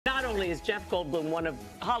is Jeff Goldblum, one of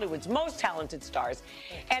Hollywood's most talented stars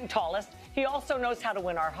and tallest. He also knows how to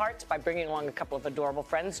win our hearts by bringing along a couple of adorable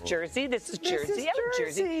friends. Jersey, this is Jersey.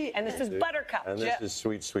 Jersey. And this is Buttercup. And this is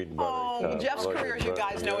sweet, sweet Buttercup. Oh, Jeff's career, as you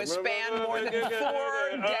guys know, has spanned more than 4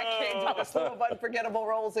 decades with a slew of unforgettable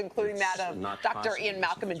roles, including that of Dr. Ian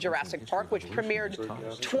Malcolm in Jurassic Park, which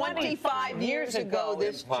premiered 25 years ago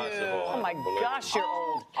this June. Oh, my gosh, you're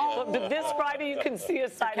old. But this Friday, you can see a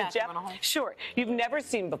side of Jeff. Sure, you've never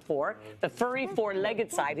seen before. The furry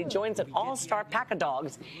four-legged side. He joins an all-star pack of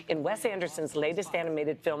dogs in Wes Anderson's latest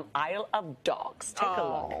animated film, Isle of Dogs. Take a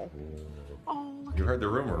look. You heard the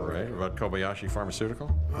rumor, right, about Kobayashi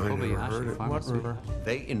Pharmaceutical? I never heard it. What rumor?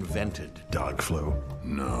 They invented dog flu.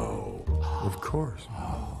 No. Of course.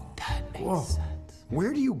 That makes sense.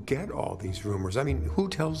 Where do you get all these rumors? I mean, who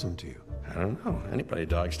tells them to you? I don't know. Anybody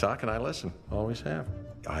dogs talk and I listen. Always have.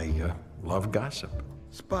 I love gossip.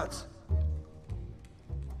 Spots.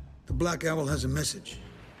 The Black Owl has a message.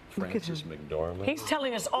 Francis McDormand. He's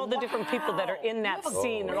telling us all the different people that are in that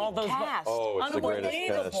scene and all those. Oh, it's the greatest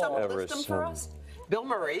cast ever seen. Bill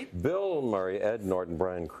Murray. Bill Murray, Ed Norton,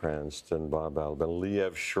 Bryan Cranston, Bob Albin,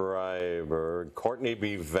 Liev Schreiber, Courtney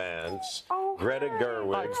B. Vance, Greta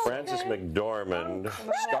Gerwig, Francis McDormand,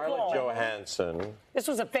 Scarlett Johansson. This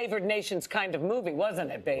was a favored nations kind of movie,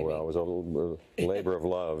 wasn't it, baby? Well, it was a labor of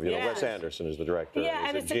love. You know, Wes Anderson is the director. Yeah,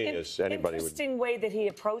 and He's a genius. Anybody would. Interesting way that he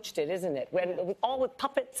approached it, isn't it? When all with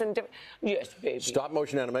puppets and different. Yes, baby. Stop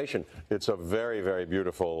motion animation. It's a very, very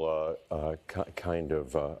beautiful kind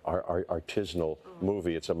of artisanal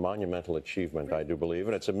movie. It's a monumental achievement, I do believe,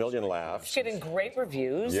 and it's a million laughs. It's getting great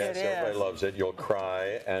reviews. Yes, everybody loves it. You'll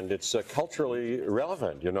cry, and it's culturally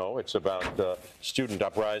relevant. You know, it's about student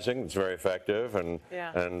uprising. It's very effective, and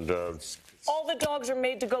all the dogs are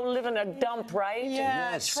made to go live in a dump, right?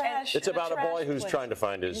 Yeah, trash. It's about a boy who's trying to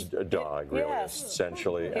find his dog, really,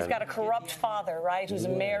 essentially. He's got a corrupt father, right? Who's a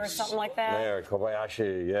mayor or something like that? Mayor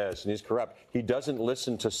Kobayashi, yes, and he's corrupt. He doesn't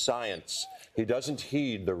listen to science. He doesn't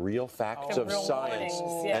heed the real facts of science.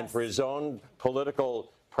 And for his own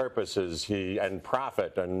political purposes, and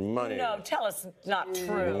profit and money. No, tell us it's not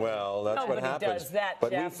true. Well, that's what happens. Does that,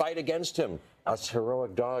 but Jeff. we fight against him. Us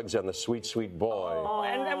heroic dogs and the sweet, sweet boy. Oh,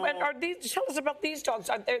 and are these? Tell us about these dogs.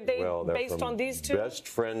 Are they based on these two? Best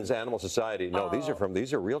Friends Animal Society. No, these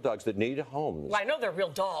are real dogs that need homes. Well, I know they're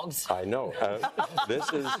real dogs. I know.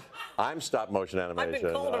 I'm stop motion animation. I've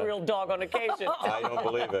been called a real dog on occasion. I don't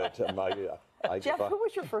believe it. Jeff, who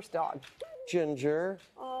was your first dog? Ginger,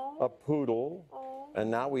 a poodle. And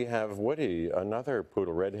now we have Woody, another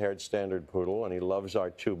poodle, red-haired standard poodle, and he loves our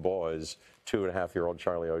 2 boys, 2.5-year-old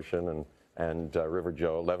Charlie Ocean and River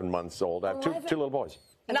Joe, 11 months old. I have two little boys.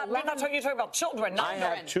 You're talking about children, not I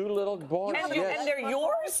have 2 little boys. And they're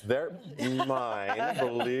yours? They're mine,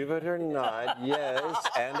 believe it or not. Yes,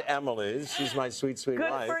 and Emily's. She's my sweet, sweet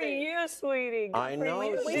wife. Good for you, sweetie. I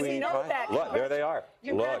know, sweetie. Know that. Look, there they are.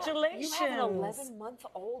 Congratulations. You have an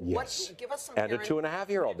 11-month-old? Yes. What? Give us some. And a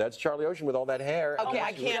 2.5-year-old. That's Charlie Ocean with all that hair. Okay,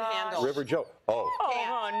 I can't handle. River Joe. Oh,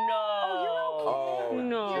 no. Oh,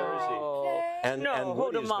 no. Jersey. And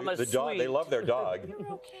Hoda Mama's the dog. sweet. They love their dog. You're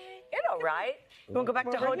okay. You're all right. You want to go back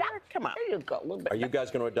to Hoda? Come on. There you go. A little bit. Are you guys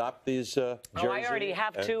going to adopt these Jersey? Oh, I already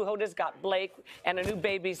have 2. Hoda's got Blake and a new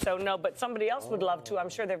baby, so no. But somebody else would love to. I'm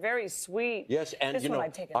sure they're very sweet. Yes, and you know,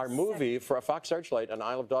 our movie for a Fox Searchlight on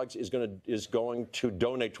Isle of Dogs is going to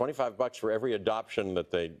donate $25 for every adoption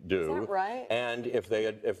that they do. Is that right? And if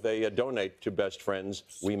they donate to Best Friends,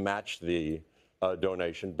 we match the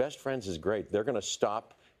donation. Best Friends is great. They're going to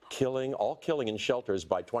stop all killing in shelters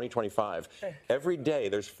by 2025. Every day,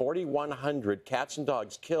 there's 4,100 cats and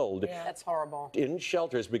dogs killed. Yeah, that's horrible. In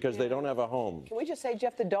shelters because they don't have a home. Can we just say,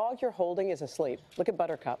 Jeff, the dog you're holding is asleep. Look at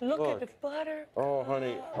Buttercup. Look at the butter. Oh,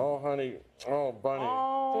 honey. Oh, honey. Oh, bunny.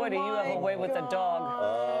 Boy, do you have a way with a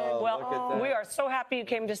dog. Well, we are so happy you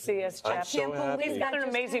came to see us, Jeff. I'm so happy. He's got an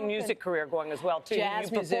amazing music career going as well, too.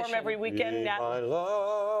 Jazz you perform every weekend. Be my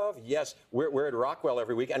love. Yes, we're at Rockwell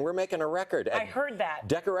every week, and we're making a record. I heard that.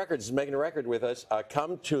 Decca Records is making a record with us.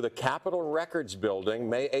 Come to the Capitol Records building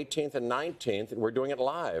May 18th and 19th, and we're doing it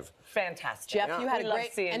live. Fantastic. Jeff, you had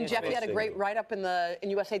a great write-up in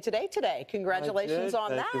USA Today today. Congratulations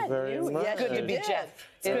on that. Thank you very much. It's good to be Jeff.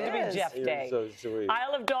 It's good to be Jeff Day. So sweet.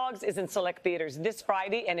 Isle of Dogs is in select theaters this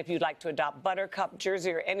Friday, and if you'd like to adopt Buttercup,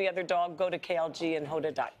 Jersey, or any other dog, go to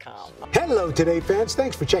klgandhoda.com. Hello, Today fans.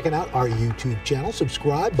 Thanks for checking out our YouTube channel.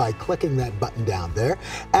 Subscribe by clicking that button down there,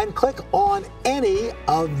 and click on any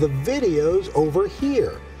of the videos over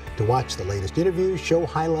here to watch the latest interviews, show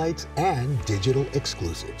highlights, and digital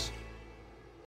exclusives.